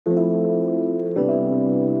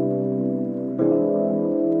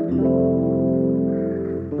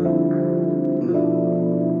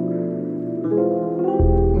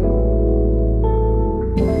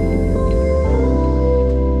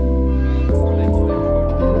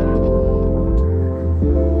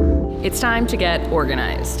It's time to get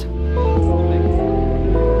organized.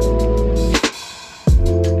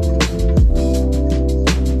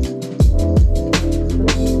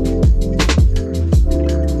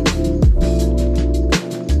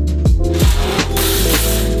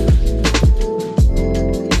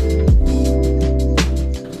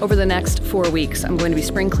 Over the next 4 weeks, I'm going to be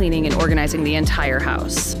spring cleaning and organizing the entire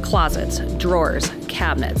house. Closets, drawers,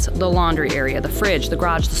 cabinets, the laundry area, the fridge, the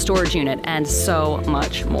garage, the storage unit, and so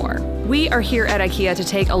much more. We are here at IKEA to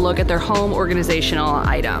take a look at their home organizational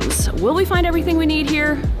items. Will we find everything we need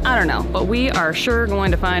here? I don't know, but we are sure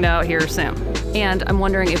going to find out here soon. And I'm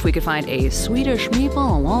wondering if we could find a Swedish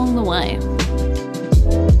meatball along the way.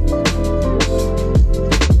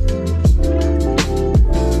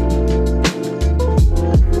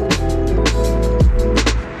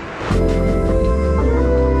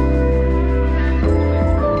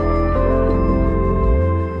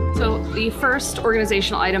 The first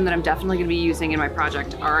organizational item that I'm definitely going to be using in my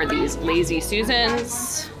project are these Lazy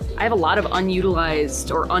Susans. I have a lot of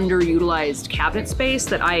unutilized or underutilized cabinet space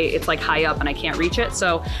that it's like high up and I can't reach it.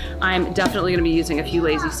 So I'm definitely going to be using a few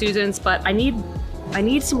Lazy Susans, but I need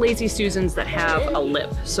some Lazy Susans that have a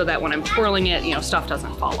lip so that when I'm twirling it, you know, stuff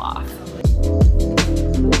doesn't fall off.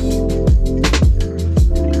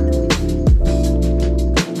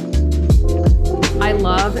 I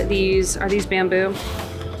love these. Are these bamboo?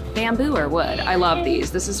 Bamboo or wood? I love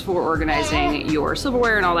these. This is for organizing your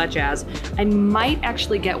silverware and all that jazz. I might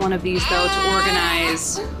actually get one of these though to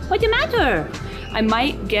organize, what's the matter? I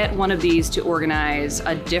might get one of these to organize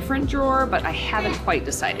a different drawer, but I haven't quite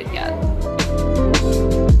decided yet.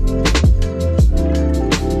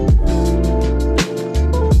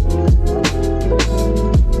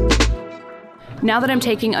 Now that I'm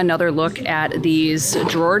taking another look at these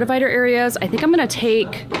drawer divider areas, I think I'm gonna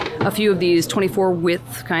take a few of these 24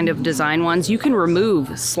 width kind of design ones. You can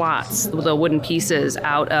remove slots, the wooden pieces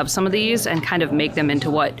out of some of these and kind of make them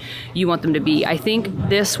into what you want them to be. I think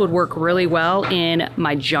this would work really well in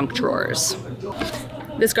my junk drawers.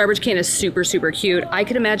 This garbage can is super, super cute. I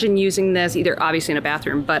could imagine using this either obviously in a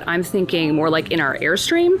bathroom, but I'm thinking more like in our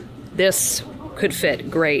Airstream. This could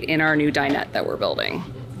fit great in our new dinette that we're building.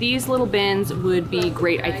 These little bins would be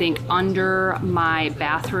great, I think, under my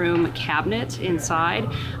bathroom cabinet inside.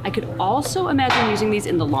 I could also imagine using these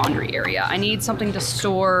in the laundry area. I need something to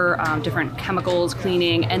store different chemicals,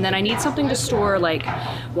 cleaning, and then I need something to store like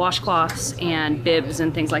washcloths and bibs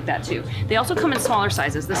and things like that too. They also come in smaller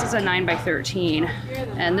sizes. This is a 9x13,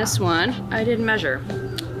 and this one, I didn't measure.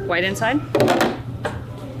 White inside,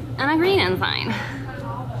 and a green inside.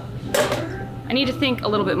 I need to think a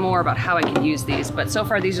little bit more about how I can use these, but so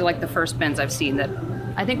far these are like the first bins I've seen that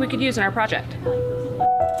I think we could use in our project.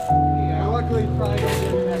 Yeah, luckily Friday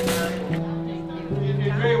didn't have time. You did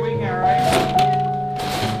a great weekend, right?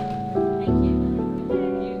 Thank you.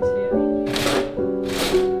 You too.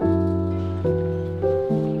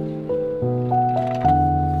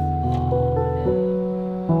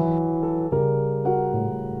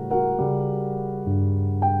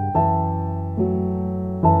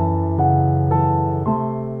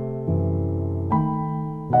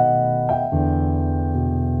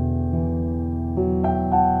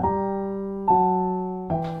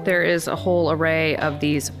 There is a whole array of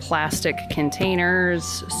these plastic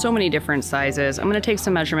containers, so many different sizes. I'm gonna take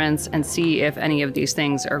some measurements and see if any of these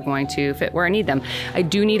things are going to fit where I need them. I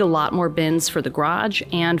do need a lot more bins for the garage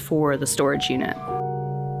and for the storage unit.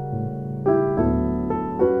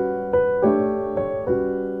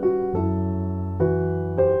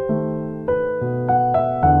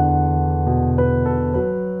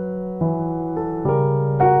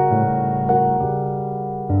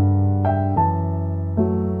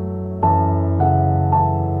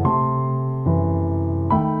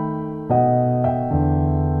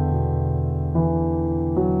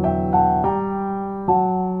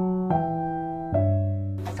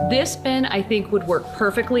 This bin, I think, would work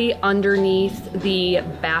perfectly underneath the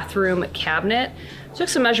bathroom cabinet. Took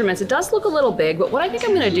some measurements. It does look a little big, but what I think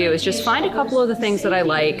I'm gonna do is just find a couple of the things that I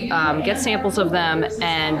like, get samples of them,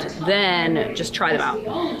 and then just try them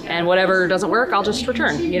out. And whatever doesn't work, I'll just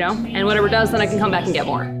return, you know? And whatever does, then I can come back and get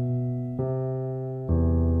more.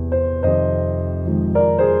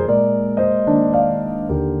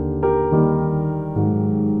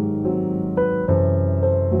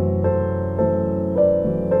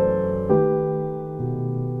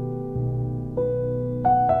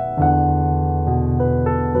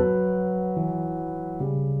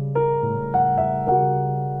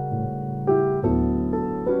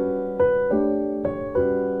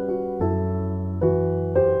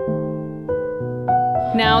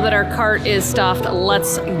 Now that our cart is stuffed,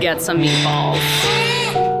 let's get some meatballs.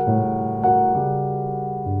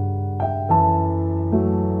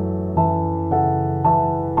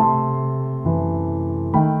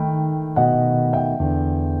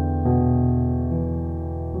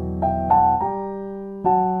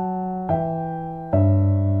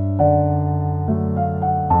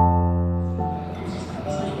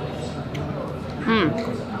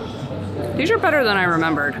 better than I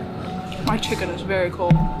remembered. My chicken is very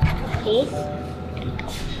cold. Cold?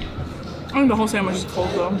 I think the whole sandwich is cold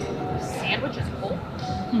though. Sandwich is cold?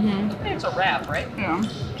 Mm-hmm. I think it's a wrap, right? Yeah. Do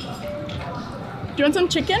you want some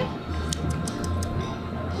chicken?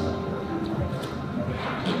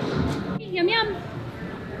 Yum yum.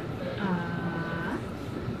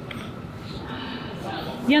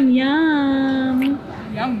 Yum yum.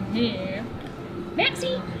 Yummy.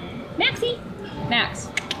 Maxie, Maxie, Max.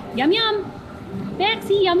 Yum yum.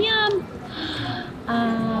 Maxie, yum yum.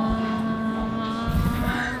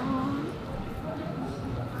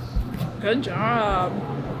 Good job.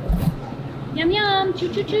 Yum yum. Choo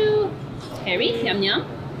choo choo. Harry, yum yum.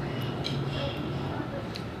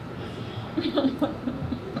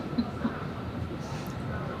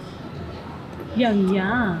 Yum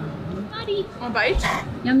yum. Buddy. Want a bite?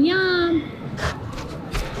 Yum yum.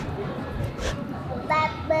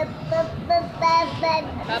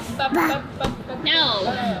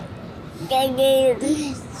 No.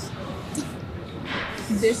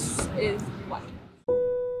 This is what?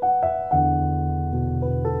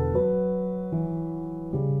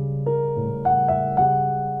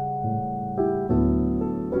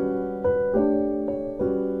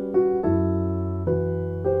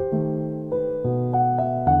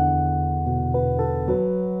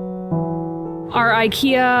 Our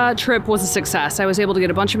IKEA trip was a success. I was able to get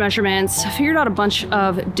a bunch of measurements, figured out a bunch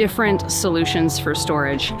of different solutions for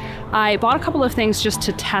storage. I bought a couple of things just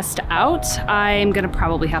to test out. I'm gonna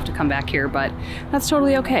probably have to come back here, but that's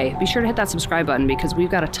totally okay. Be sure to hit that subscribe button because we've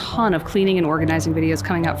got a ton of cleaning and organizing videos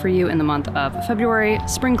coming up for you in the month of February.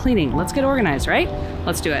 Spring cleaning. Let's get organized, right?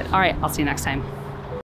 Let's do it. All right, I'll see you next time.